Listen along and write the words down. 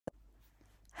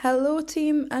Hello,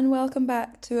 team, and welcome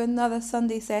back to another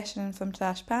Sunday session from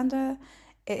Trash Panda.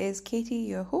 It is Katy,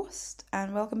 your host,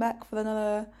 and welcome back for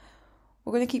another.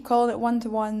 We're going to keep calling it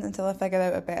one-to-one until I figure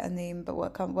out a better name, but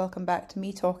welcome back to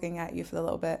me talking at you for a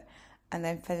little bit and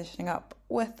then finishing up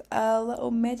with a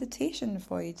little meditation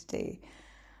for you today.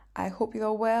 I hope you're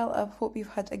all well. I hope you've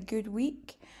had a good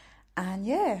week. And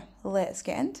yeah, let's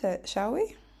get into it, shall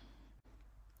we?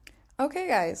 Okay,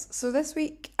 guys, so this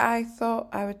week I thought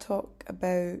I would talk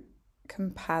about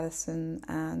comparison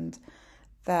and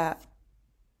that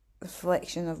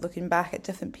reflection of looking back at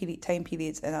different time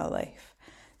periods in our life.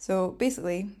 So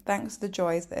basically, thanks to the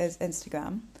joys that is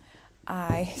Instagram,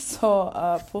 I saw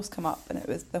a post come up and it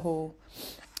was the whole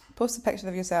post a picture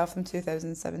of yourself from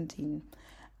 2017.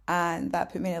 And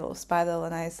that put me in a little spiral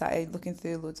and I started looking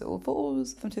through loads of old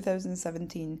photos from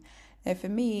 2017. Now for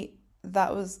me,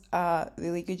 that was a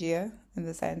really good year in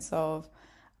the sense of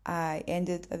I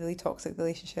ended a really toxic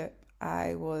relationship.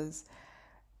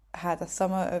 Had a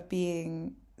summer of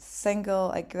being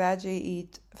single. I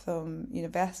graduated from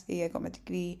university. I got my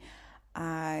degree.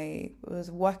 I was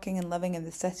working and living in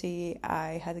the city.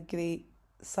 I had a great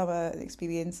summer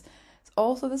experience. It's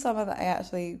also the summer that I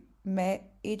actually met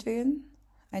Adrian.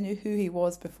 I knew who he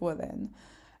was before then.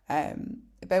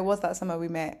 But it was that summer we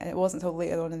met, and it wasn't until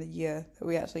later on in the year that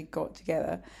we actually got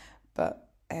together. But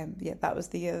that was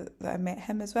the year that I met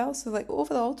him as well. So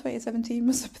overall, 2017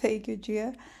 was a pretty good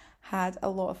year. Had a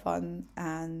lot of fun,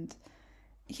 and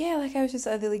I was just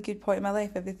at a really good point in my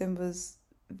life. Everything was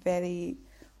very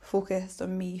focused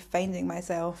on me finding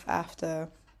myself after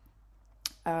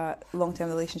a long-term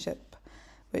relationship,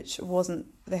 which wasn't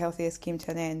the healthiest, came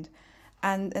to an end.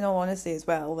 And in all honesty as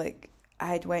well,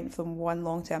 I'd went from one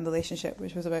long-term relationship,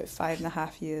 which was about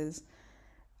 5.5 years,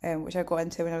 which I got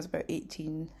into when I was about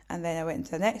 18. And then I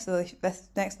went into this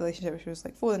next relationship, which was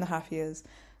 4.5 years.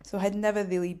 So I had never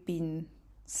really been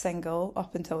single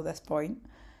up until this point.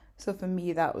 So for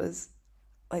me, that was,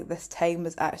 this time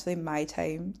was actually my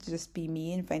time to just be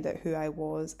me and find out who I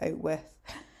was out with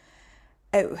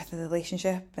the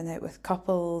relationship and out with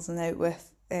couples and out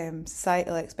with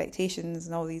societal expectations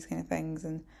and all these kind of things,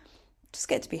 and just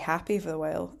get to be happy for a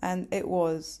while. And it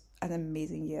was an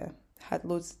amazing year. Had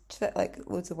loads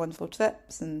of wonderful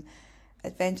trips and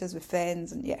adventures with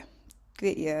friends, and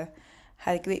great year.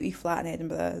 Had a great wee flat in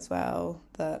Edinburgh as well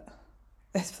that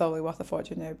is probably worth a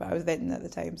fortune now, but I was renting at the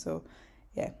time, so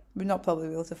we're not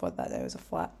probably able to afford that now as a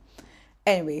flat.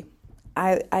 Anyway,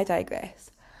 I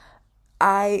digress.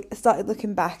 I started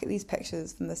looking back at these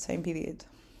pictures from this time period,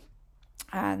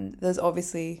 and there's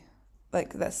obviously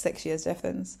that 6 years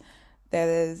difference.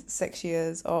 There is 6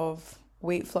 years of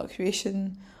weight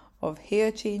fluctuation, of hair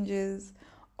changes,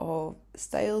 of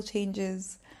style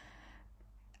changes,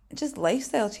 just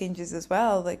lifestyle changes as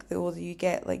well. The older you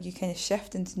get, you kind of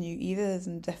shift into new eras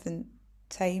and different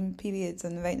time periods.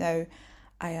 And right now,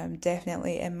 I am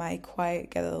definitely in my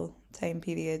quiet girl time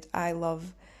period. I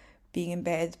love being in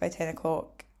bed by 10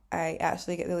 o'clock. I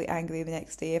actually get really angry the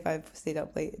next day if I've stayed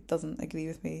up late. It doesn't agree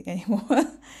with me anymore.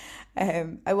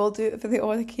 I will do it for the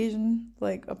odd occasion,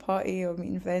 like a party or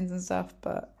meeting friends and stuff,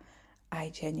 but I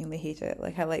genuinely hate it.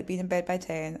 I like being in bed by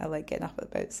 10. I like getting up at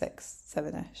about 6,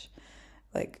 7ish.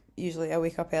 Usually I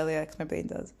wake up earlier because my brain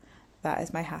does. That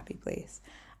is my happy place.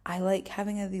 I like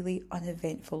having a really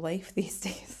uneventful life these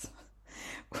days,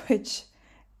 which,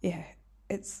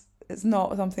 it's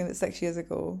not something that 6 years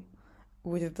ago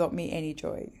would have brought me any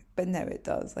joy, but now it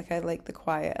does. I like the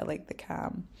quiet, I like the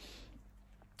calm.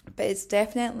 But it's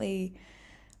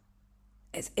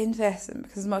interesting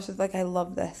because as much as I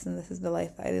love this and this is the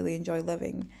life that I really enjoy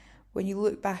living, when you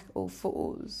look back at old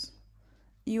photos,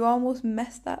 you almost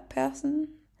miss that person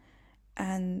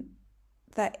and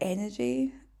that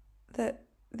energy that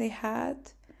they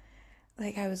had.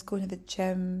 I was going to the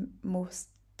gym most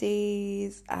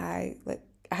days. I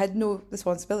had no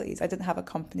responsibilities. I didn't have a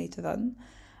company to run.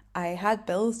 I had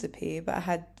bills to pay, but I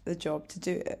had the job to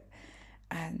do it.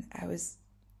 And I was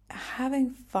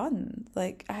having fun.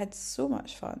 I had so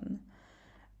much fun.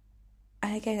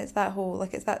 And again, it's that whole,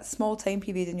 it's that small time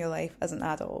period in your life as an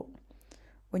adult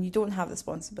when you don't have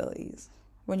responsibilities,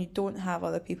 when you don't have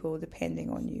other people depending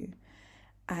on you.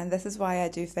 And this is why I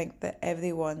do think that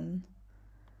everyone,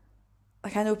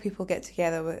 I know people get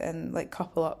together and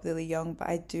couple up really young, but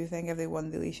I do think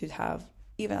everyone really should have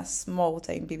even a small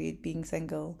time period being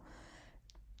single,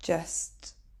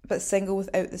 but single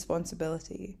without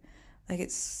responsibility.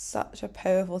 It's such a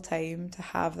powerful time to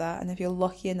have that, and if you're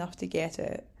lucky enough to get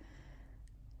it,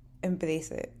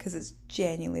 embrace it because it's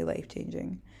genuinely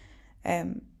life-changing.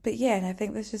 But and I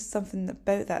think there's just something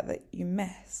about that you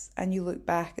miss, and you look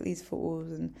back at these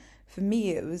photos and for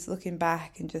me, it was looking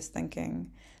back and just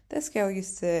thinking, this girl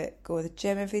used to go to the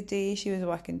gym every day. She was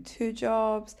working 2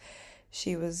 jobs.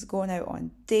 She was going out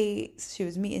on dates. She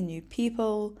was meeting new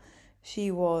people. She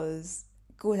was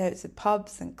going out to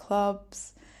pubs and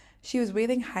clubs. She was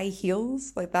wearing high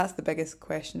heels. Like, that's the biggest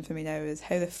question for me now, is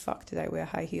how the fuck did I wear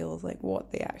high heels? Like,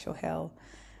 what the actual hell?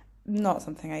 Not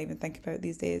something I even think about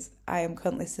these days. I am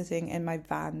currently sitting in my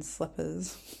Vans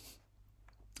slippers.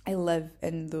 I live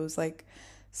in those like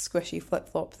squishy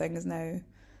flip-flop things now.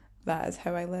 That is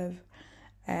how I live.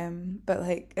 But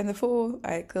like in the photo,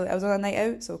 I was on a night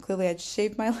out, so clearly I'd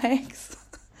shaved my legs.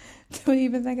 Don't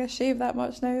even think I shave that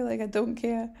much now. Like, I don't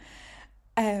care.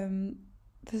 And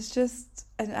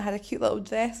I had a cute little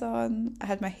dress on. I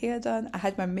had my hair done. I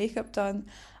had my makeup done.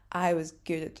 I was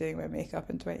good at doing my makeup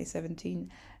in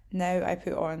 2017. Now I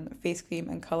put on face cream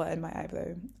and colour in my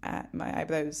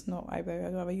eyebrows, not eyebrow. I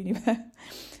don't have a unibrow,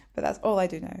 but that's all I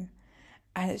do now.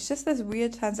 And it's just this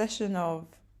weird transition of,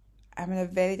 I'm in a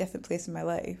very different place in my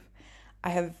life.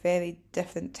 I have very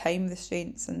different time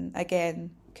restraints and,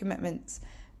 again, commitments,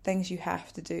 things you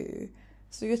have to do.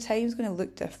 So your time's going to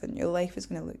look different. Your life is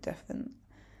going to look different.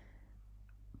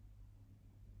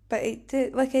 But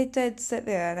I did sit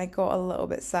there and I got a little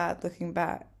bit sad looking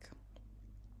back.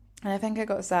 And I think I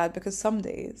got sad because some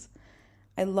days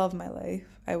I love my life.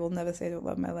 I will never say I don't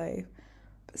love my life.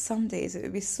 But some days it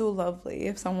would be so lovely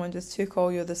if someone just took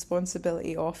all your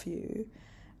responsibility off you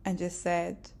and just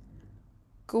said,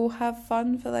 go have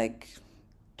fun for like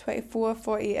 24,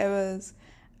 48 hours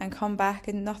and come back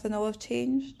and nothing will have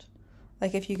changed.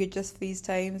 Like, if you could just freeze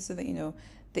time so that,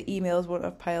 the emails won't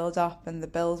have piled up and the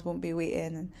bills won't be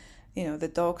waiting and, the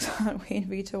dogs aren't waiting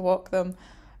for you to walk them.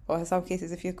 Or in some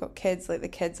cases, if you've got kids, like, the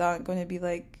kids aren't going to be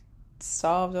like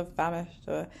starved or famished,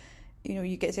 or,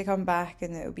 you get to come back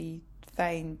and it'll be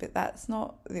fine. But that's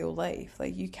not real life.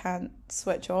 Like, you can't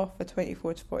switch off for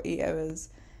 24 to 48 hours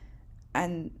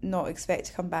and not expect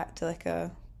to come back to like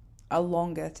a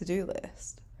longer to-do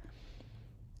list.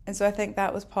 And so I think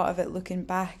that was part of it looking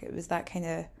back. It was that kind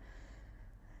of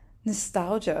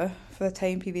nostalgia for a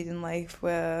time period in life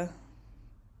where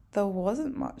there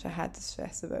wasn't much I had to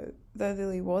stress about. There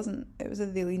really wasn't. It was a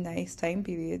really nice time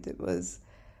period. It was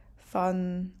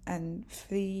fun and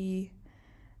free,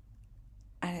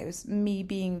 and it was me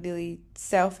being really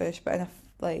selfish, but in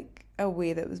a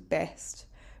way that was best,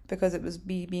 because it was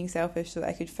me being selfish so that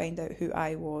I could find out who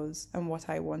I was and what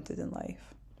I wanted in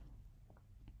life.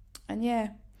 And yeah,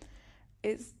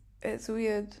 it's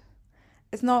weird.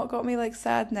 It's not got me like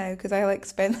sad now, because I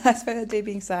spent a day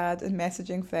being sad and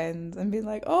messaging friends and being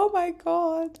like, oh my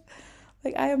god,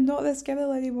 like, I am not this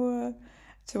girl anymore.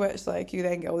 To which you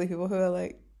then get all the people who are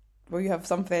like, well, you have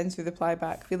some friends who reply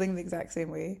back feeling the exact same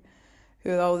way,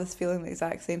 who are all this feeling the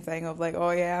exact same thing of like,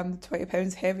 oh yeah, I'm 20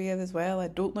 pounds heavier as well, I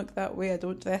don't look that way, I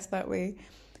don't dress that way.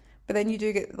 But then you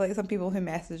do get like some people who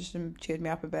messaged and cheered me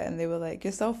up a bit, and they were like,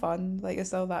 you're still fun, like, you're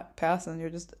still that person, you're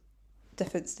just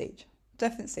different stage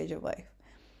of life.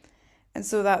 And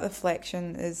so that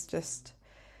reflection is just,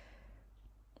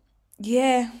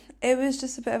 yeah, it was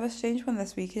just a bit of a strange one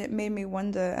this week, and it made me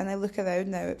wonder. And I look around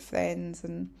now at friends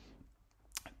and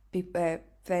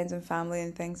friends and family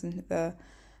and things, and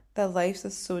their lives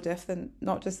are so different.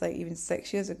 Not just like even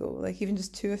 6 years ago, like even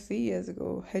just 2 or 3 years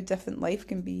ago, how different life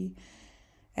can be.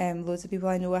 Loads of people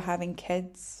I know are having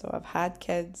kids or have had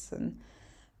kids, and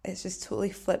it's just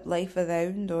totally flipped life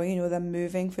around. Or they're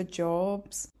moving for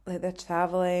jobs, like they're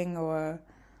traveling, or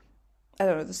I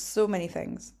don't know, there's so many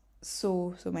things,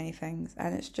 so many things,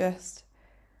 and it's just,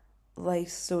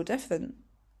 life's so different.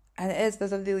 And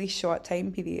there's a really short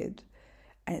time period,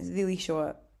 and it's really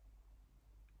short,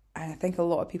 and I think a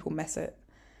lot of people miss it,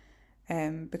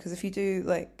 because if you do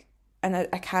and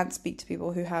I can't speak to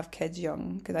people who have kids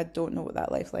young, because I don't know what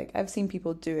that life's like. I've seen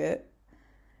people do it,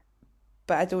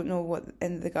 but I don't know what,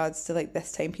 in regards to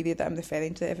this time period that I'm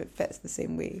referring to, if it fits the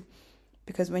same way.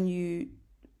 Because when you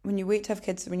wait to have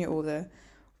kids when you're older,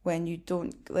 when you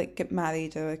don't get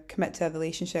married or commit to a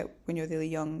relationship when you're really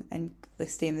young and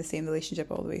stay in the same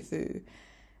relationship all the way through,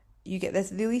 you get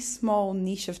this really small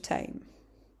niche of time,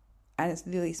 and it's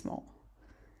really small,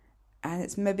 and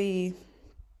it's maybe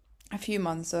a few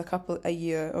months or a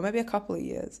year, or maybe a couple of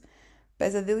years, but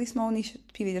it's a really small niche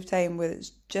period of time where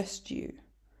it's just you.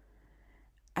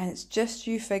 And it's just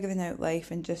you figuring out life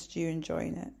and just you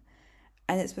enjoying it.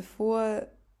 And it's before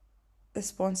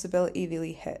responsibility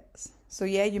really hits. So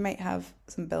yeah, you might have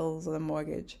some bills or a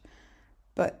mortgage,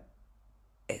 but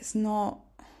it's not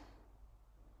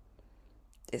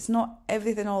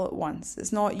everything all at once.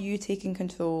 It's not you taking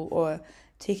control, or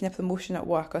taking a promotion at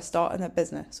work, or starting a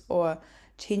business, or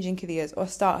changing careers, or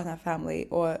starting a family,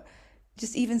 or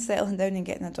just even settling down and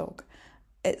getting a dog.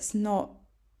 It's not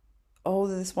all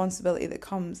the responsibility that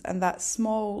comes, and that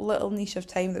small little niche of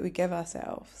time that we give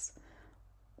ourselves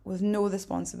with no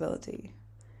responsibility,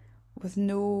 with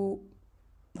no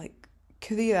like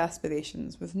career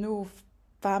aspirations, with no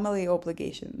family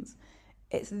obligations.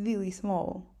 It's really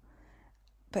small,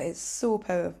 but it's so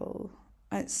powerful,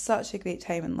 and it's such a great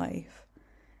time in life.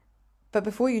 But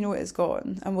before you know it, it's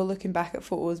gone, and we're looking back at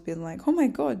photos being like, oh my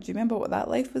God, do you remember what that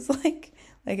life was like?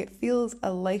 Like, it feels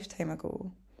a lifetime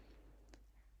ago.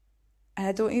 And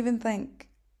I don't even think,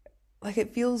 like,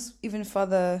 it feels even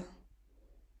further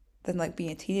than like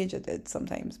being a teenager did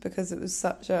sometimes, because it was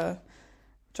such a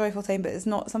joyful time, but it's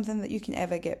not something that you can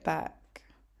ever get back.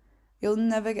 You'll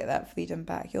never get that freedom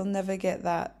back. You'll never get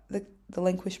that, the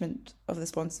relinquishment of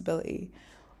responsibility.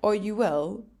 Or you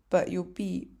will, but you'll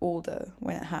be older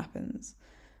when it happens.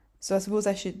 So I suppose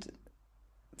I should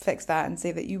fix that and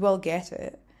say that you will get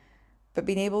it, but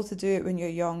being able to do it when you're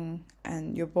young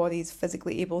and your body's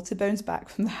physically able to bounce back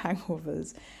from the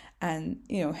hangovers and,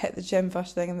 you know, hit the gym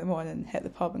first thing in the morning, hit the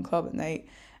pub and club at night,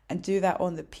 and do that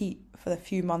on repeat for a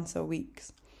few months or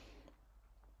weeks.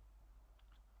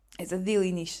 It's a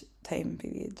really niche time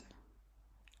period.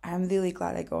 I'm really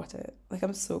glad I got it. Like,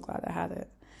 I'm so glad I had it.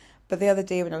 But the other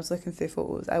day when I was looking through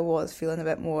photos, I was feeling a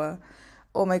bit more,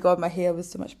 oh my God, my hair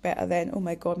was so much better then. Oh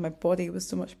my God, my body was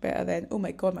so much better then. Oh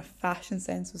my God, my fashion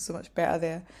sense was so much better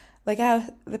there. Like,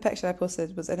 the picture I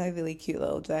posted was in a really cute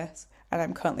little dress, and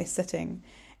I'm currently sitting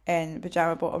in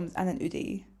pyjama bottoms and an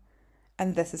hoodie,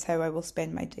 and this is how I will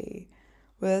spend my day.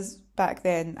 Whereas back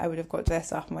then, I would have got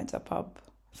dressed up and went to a pub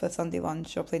for Sunday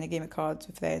lunch or playing a game of cards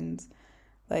with friends.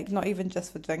 Like, not even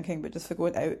just for drinking, but just for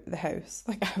going out the house.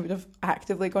 Like, I would have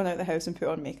actively gone out the house and put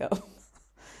on makeup.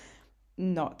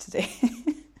 Not today.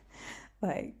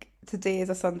 Like, today is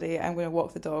a Sunday, I'm going to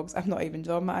walk the dogs. I'm not even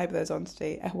drawing my eyebrows on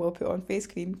today. I will put on face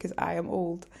cream because I am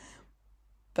old.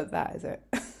 But that is it.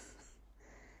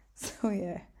 So,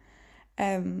 yeah.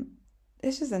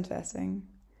 It's just interesting.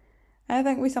 And I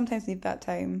think we sometimes need that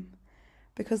time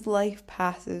because life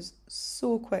passes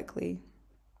so quickly.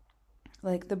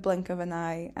 Like the blink of an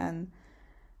eye. And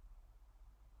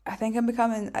I think I'm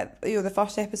becoming, the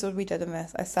first episode we did on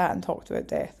this, I sat and talked about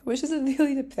death, which is a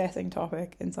really depressing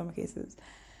topic in some cases.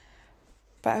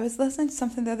 But I was listening to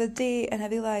something the other day and I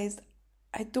realised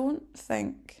I don't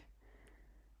think,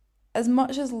 as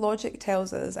much as logic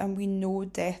tells us and we know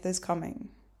death is coming,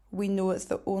 we know it's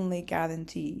the only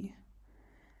guarantee,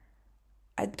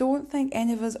 I don't think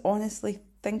any of us honestly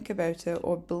think about it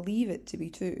or believe it to be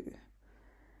true.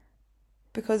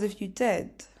 Because if you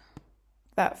did,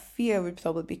 that fear would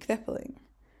probably be crippling.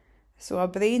 So our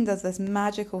brain does this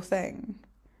magical thing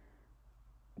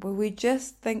where we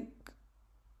just think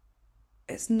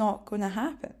it's not going to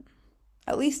happen.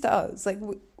 At least to us. Like,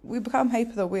 we become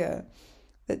hyper aware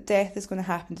that death is going to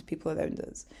happen to people around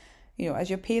us. You know, as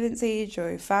your parents age or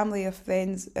your family or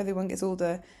friends, everyone gets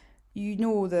older, you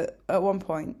know that at one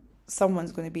point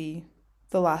someone's going to be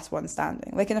the last one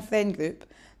standing. Like in a friend group,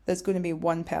 there's going to be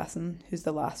one person who's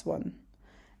the last one.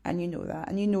 And you know that.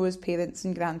 And you know as parents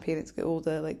and grandparents get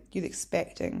older, like you're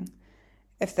expecting,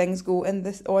 if things go in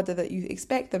this order that you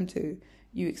expect them to,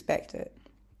 you expect it.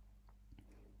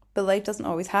 But life doesn't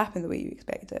always happen the way you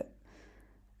expect it.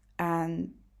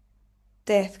 And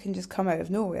death can just come out of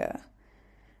nowhere.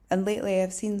 And lately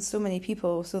I've seen so many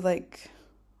people, so like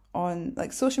on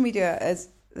like social media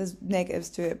there's negatives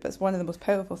to it, but it's one of the most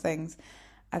powerful things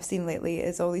I've seen lately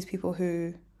is all these people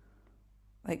who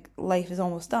like life is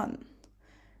almost done.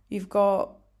 You've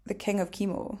got the king of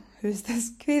chemo, who's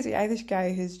this crazy Irish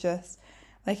guy who's just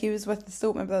like, he was with the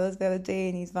Stoltman brothers the other day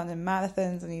and he's running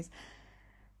marathons and he's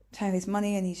trying to raise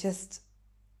money and he's just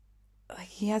like,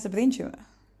 he has a brain tumour.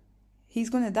 He's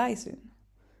going to die soon.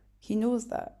 He knows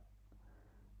that.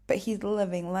 But he's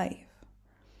living life.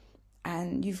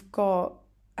 And you've got,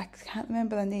 I can't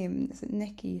remember her name, is it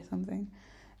Nikki or something?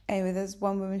 Anyway, there's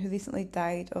one woman who recently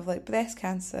died of like breast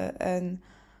cancer, and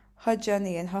her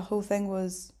journey and her whole thing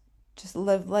was just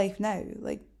live life now.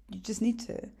 Like, you just need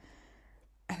to.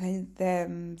 And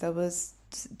then there was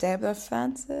Deborah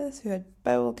Francis who had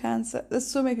bowel cancer. There's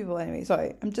so many people anyway.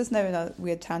 Sorry, I'm just now in a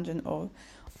weird tangent of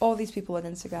all these people on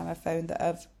Instagram I found that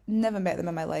I've never met them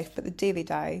in my life, but the day they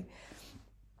died,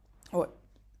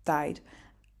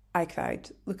 I cried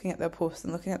looking at their posts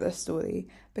and looking at their story,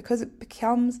 because it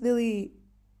becomes really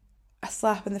a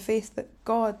slap in the face that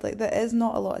God, like, there is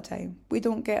not a lot of time. We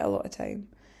don't get a lot of time.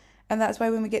 And that's why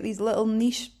when we get these little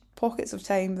niche pockets of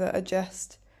time that are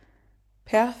just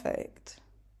perfect,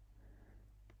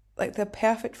 like they're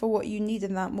perfect for what you need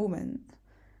in that moment,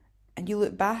 and you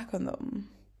look back on them,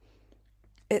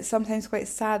 it's sometimes quite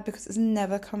sad because it's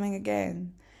never coming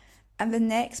again. And the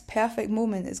next perfect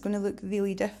moment is going to look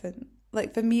really different.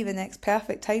 Like for me, the next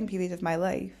perfect time period of my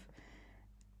life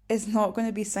is not going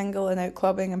to be single and out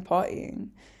clubbing and partying.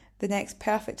 The next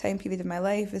perfect time period of my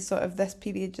life is sort of this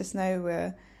period just now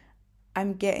where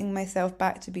I'm getting myself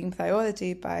back to being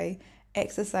priority by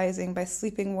exercising, by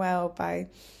sleeping well, by,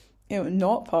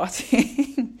 not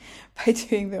partying, by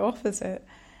doing the opposite.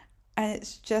 And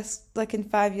it's just like in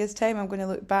 5 years' time, I'm going to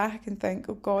look back and think,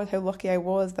 oh God, how lucky I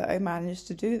was that I managed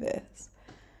to do this.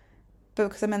 But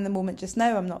because I'm in the moment just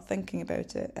now, I'm not thinking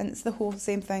about it. And it's the whole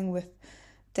same thing with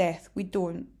death. We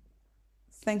don't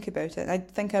think about it. I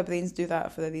think our brains do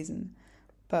that for a reason.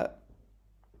 But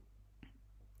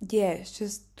yeah,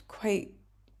 it's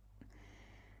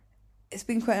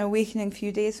been quite an awakening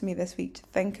few days for me this week to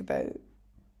think about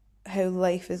how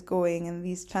life is going and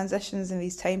these transitions and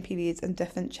these time periods and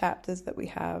different chapters that we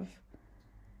have.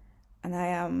 And I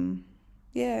am,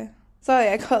 sorry,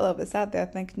 I got a little bit sad there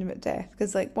thinking about death,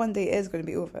 because like one day it is going to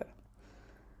be over.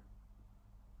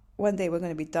 One day we're going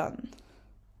to be done.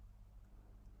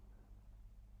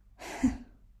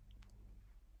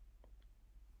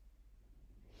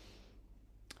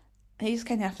 And you just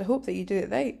kind of have to hope that you do it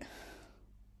right.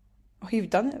 Or you've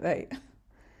done it right.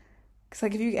 Because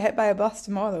like if you get hit by a bus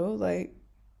tomorrow, like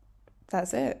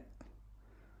that's it.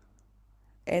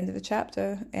 End of the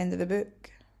chapter, end of the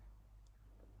book.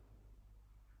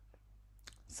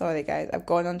 Sorry guys, I've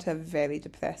gone on to a very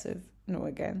depressive note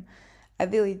again. I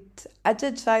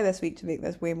did try this week to make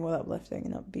this way more uplifting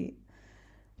and upbeat.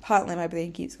 Apparently my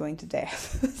brain keeps going to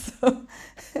death, so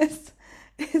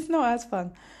it's not as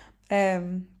fun.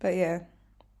 But yeah.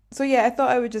 So yeah, I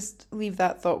thought I would just leave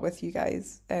that thought with you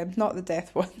guys. Not the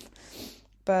death one,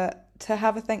 but to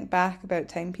have a think back about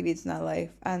time periods in our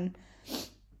life, and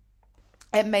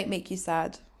it might make you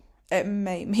sad. It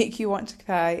might make you want to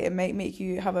cry. It might make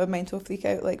you have a mental freak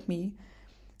out like me.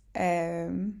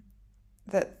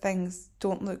 That things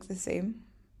don't look the same.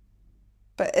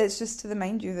 But it's just to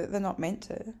remind you that they're not meant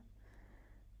to.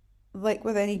 Like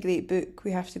with any great book,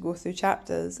 we have to go through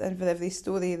chapters, and for every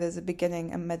story there's a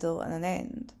beginning, a middle, and an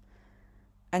end.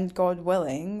 And God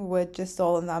willing, we're just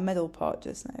all in that middle part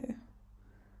just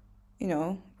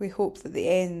now. We hope that the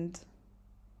end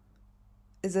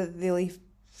is a really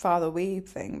far away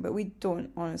thing, but we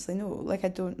don't honestly know. Like, I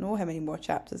don't know how many more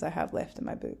chapters I have left in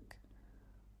my book.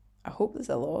 I hope there's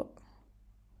a lot.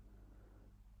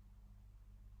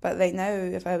 But right now,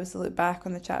 if I was to look back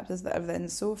on the chapters that I've written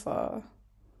so far,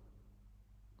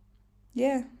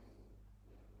 yeah,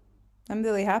 I'm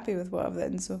really happy with what I've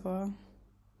written so far.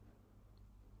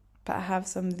 But I have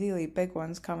some really big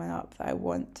ones coming up that I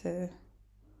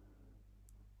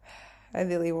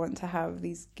really want to have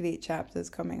these great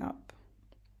chapters coming up.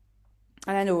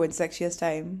 And I know in 6 years'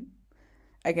 time,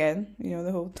 again,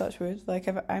 the whole touch wood, like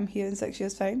if I'm here in 6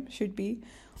 years' time, should be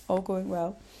all going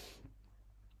well,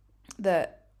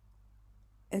 that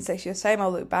in 6 years' time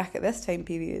I'll look back at this time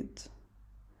period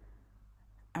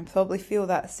and probably feel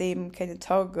that same kind of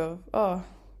tug of, oh,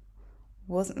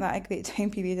 wasn't that a great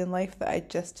time period in life that I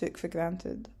just took for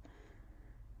granted?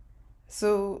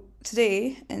 So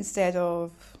today, instead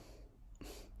of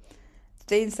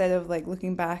like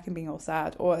looking back and being all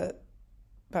sad,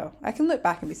 I can look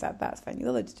back and be sad, that's fine, you're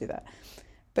allowed to do that.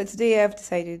 But today I've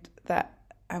decided that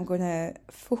I'm going to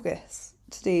focus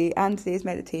today and today's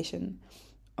meditation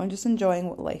on just enjoying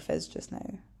what life is just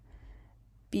now.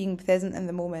 Being present in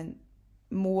the moment,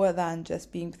 more than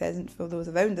just being present for those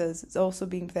around us, it's also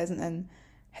being present in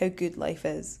how good life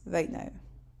is right now.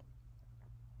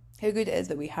 How good it is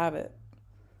that we have it.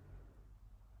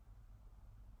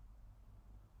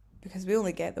 Because we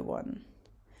only get the one.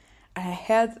 And I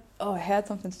heard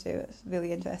something today that's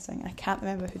really interesting. I can't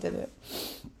remember who did it.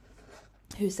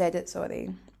 Who said it, sorry.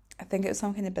 I think it was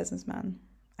some kind of businessman.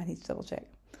 I need to double check.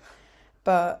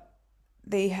 But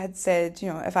they had said,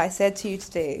 if I said to you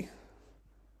today,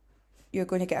 you're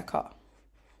going to get a car.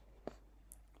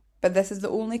 But this is the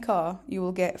only car you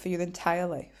will get for your entire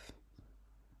life.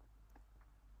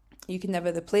 You can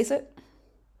never replace it.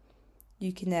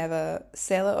 You can never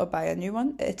sell it or buy a new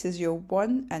one. It is your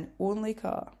one and only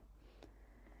car.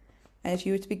 And if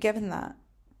you were to be given that,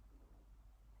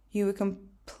 you would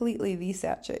completely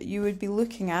research it. You would be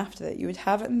looking after it. You would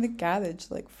have it in the garage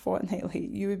like fortnightly.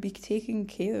 You would be taking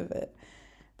care of it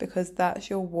because that's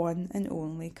your one and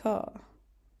only car.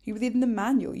 You would read in the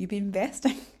manual. You'd be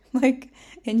investing like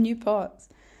in new parts.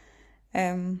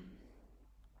 You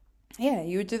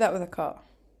would do that with a car.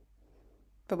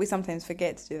 But we sometimes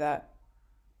forget to do that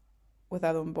with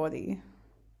our own body.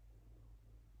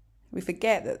 We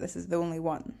forget that this is the only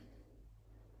one.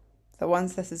 So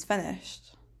once this is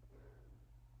finished,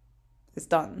 it's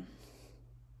done.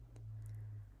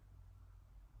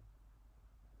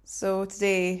 So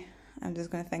today I'm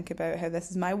just going to think about how this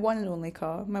is my one and only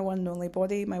car, my one and only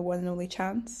body, my one and only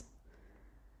chance.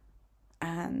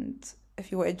 And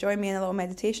if you want to join me in a little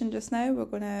meditation just now, we're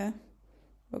going to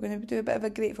do a bit of a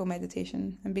grateful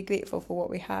meditation and be grateful for what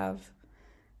we have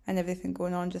and everything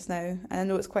going on just now. And I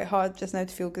know it's quite hard just now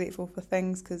to feel grateful for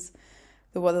things because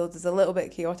the world is a little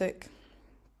bit chaotic.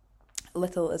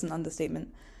 Little is an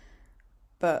understatement.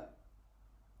 But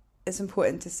it's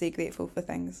important to stay grateful for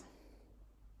things.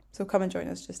 So come and join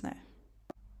us just now.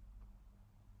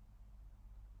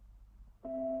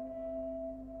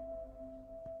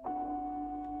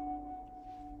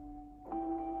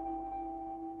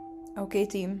 Okay,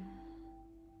 team.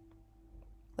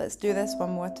 Let's do this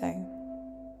one more time.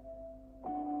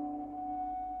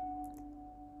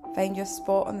 Find your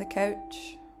spot on the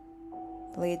couch,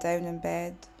 lay down in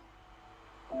bed,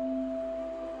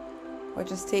 or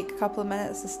just take a couple of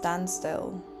minutes to stand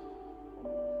still.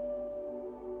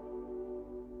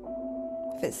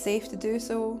 If it's safe to do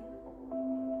so,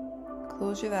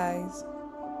 close your eyes.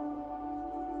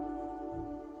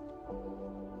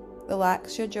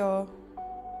 Relax your jaw.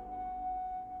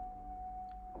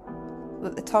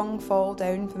 Let the tongue fall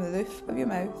down from the roof of your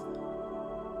mouth.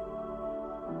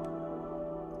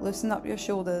 Loosen up your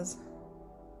shoulders.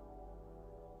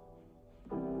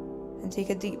 And take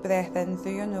a deep breath in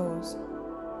through your nose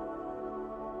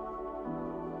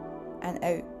and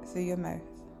out through your mouth.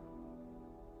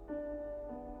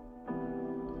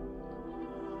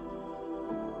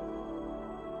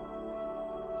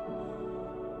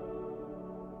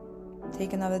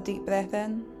 Take another deep breath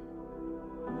in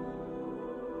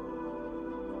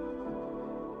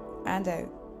and out.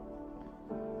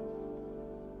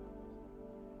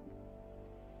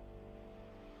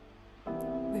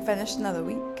 We finished another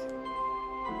week.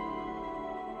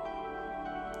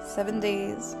 7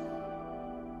 days.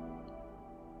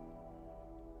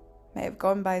 Might have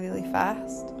gone by really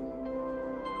fast.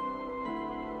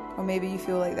 Or maybe you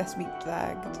feel like this week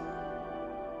dragged.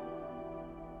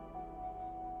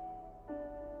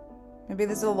 Maybe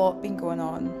there's a lot been going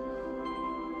on,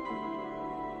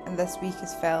 and this week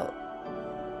has felt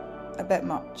a bit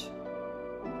much.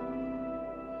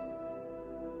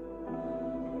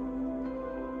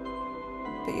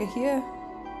 But you're here.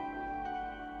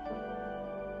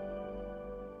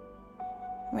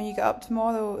 When you get up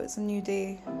tomorrow, it's a new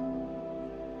day.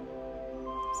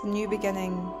 It's a new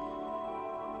beginning.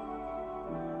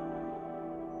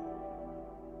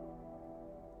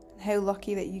 And how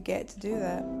lucky that you get to do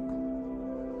that.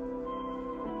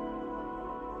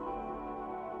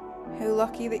 How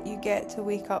lucky that you get to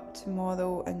wake up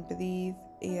tomorrow and breathe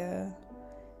air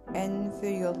in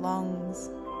through your lungs.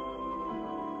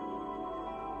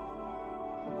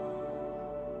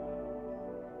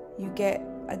 You get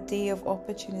a day of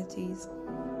opportunities.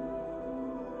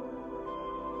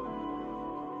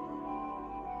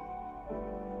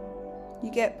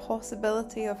 You get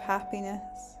possibility of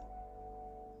happiness.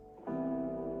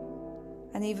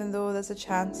 And even though there's a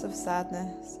chance of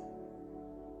sadness,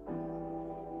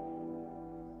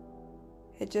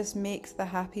 it just makes the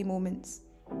happy moments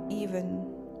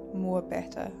even more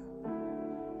better.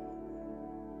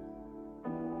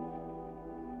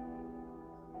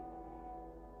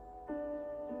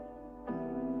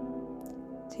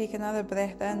 Take another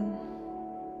breath in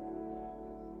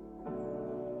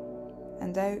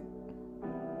and out.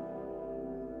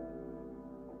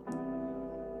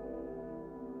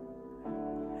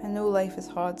 I know life is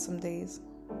hard some days.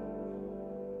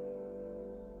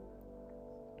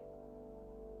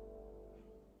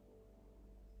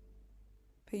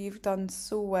 But you've done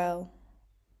so well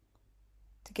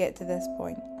to get to this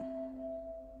point.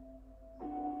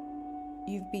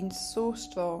 You've been so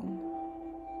strong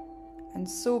and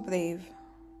so brave.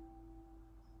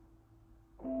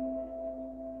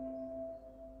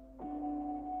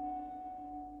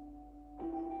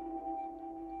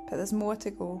 But there's more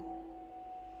to go.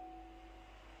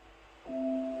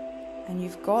 And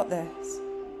you've got this.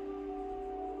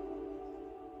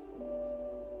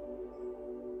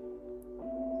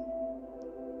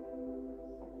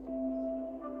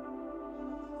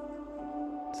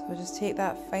 So just take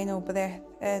that final breath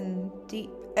in, deep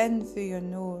in through your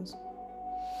nose.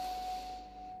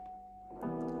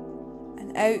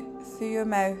 And out through your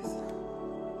mouth.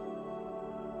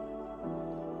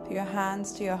 Put your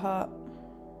hands to your heart.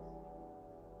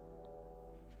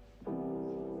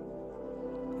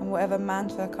 And whatever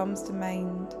mantra comes to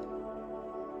mind,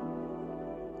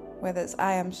 whether it's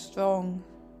I am strong,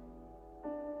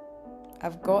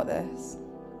 I've got this,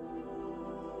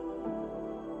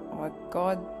 or Our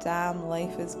goddamn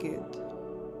life is good.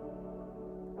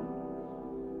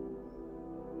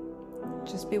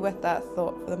 Just be with that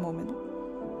thought for the moment.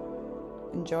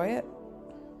 Enjoy it.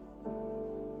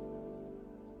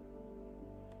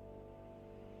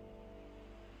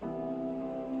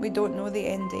 We don't know the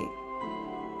end date.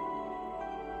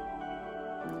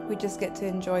 We just get to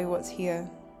enjoy what's here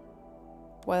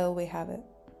while we have it.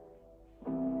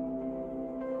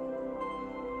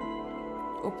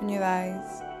 Open your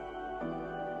eyes.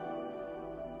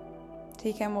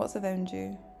 Take in what's around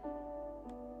you.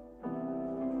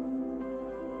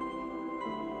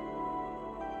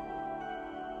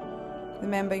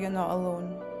 Remember, you're not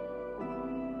alone.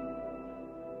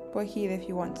 We're here if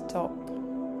you want to talk.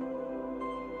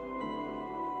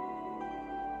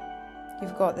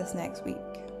 You've got this next week.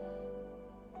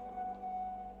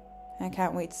 I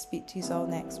can't wait to speak to you all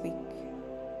next week.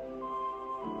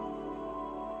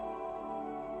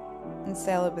 And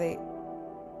celebrate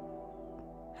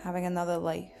having another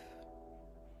life.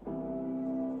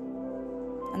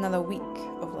 Another week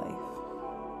of life.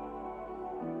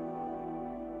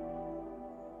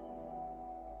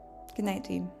 Good night,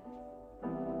 team.